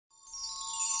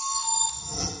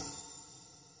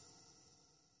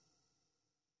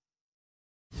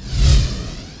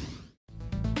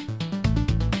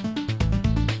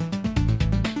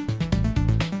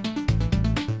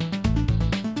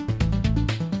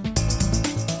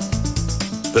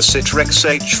The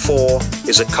CITREX H4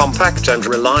 is a compact and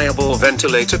reliable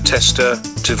ventilator tester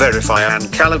to verify and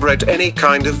calibrate any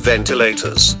kind of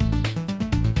ventilators.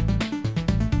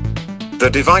 The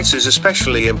device is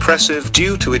especially impressive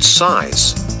due to its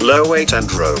size, low weight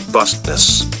and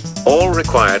robustness. All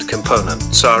required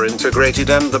components are integrated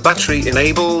and the battery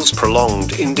enables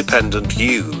prolonged independent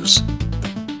use.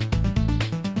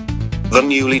 The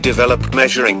newly developed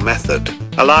measuring method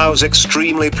allows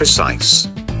extremely precise,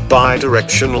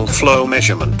 bidirectional flow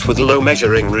measurement with low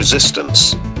measuring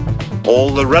resistance. All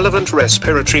the relevant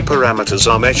respiratory parameters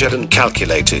are measured and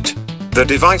calculated. The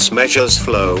device measures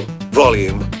flow,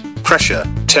 volume, pressure,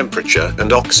 temperature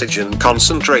and oxygen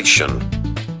concentration.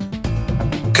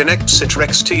 Connect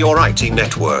CITREX to your IT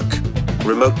network.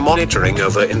 Remote monitoring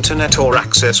over internet or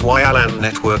access via LAN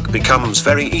network becomes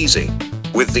very easy.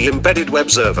 With the embedded web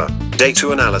server,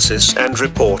 data analysis and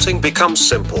reporting becomes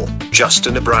simple, just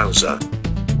in a browser.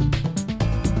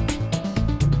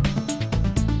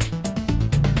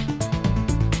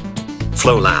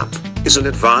 FlowLab is an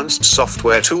advanced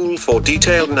software tool for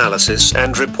detailed analysis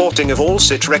and reporting of all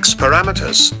CITREX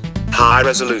parameters.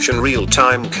 High-resolution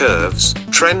real-time curves,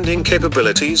 trending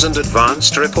capabilities and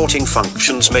advanced reporting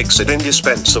functions makes it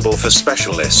indispensable for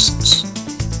specialists.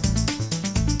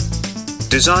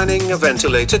 Designing a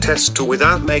ventilator tester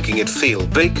without making it feel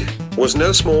big was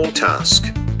no small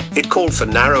task. It called for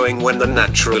narrowing when the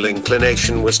natural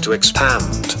inclination was to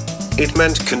expand. It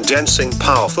meant condensing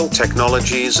powerful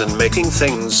technologies and making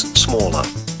things smaller.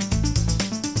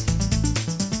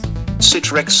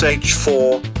 CITREX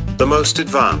H4, the most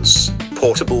advanced,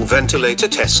 portable ventilator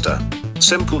tester.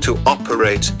 Simple to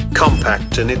operate,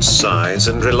 compact in its size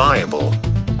and reliable.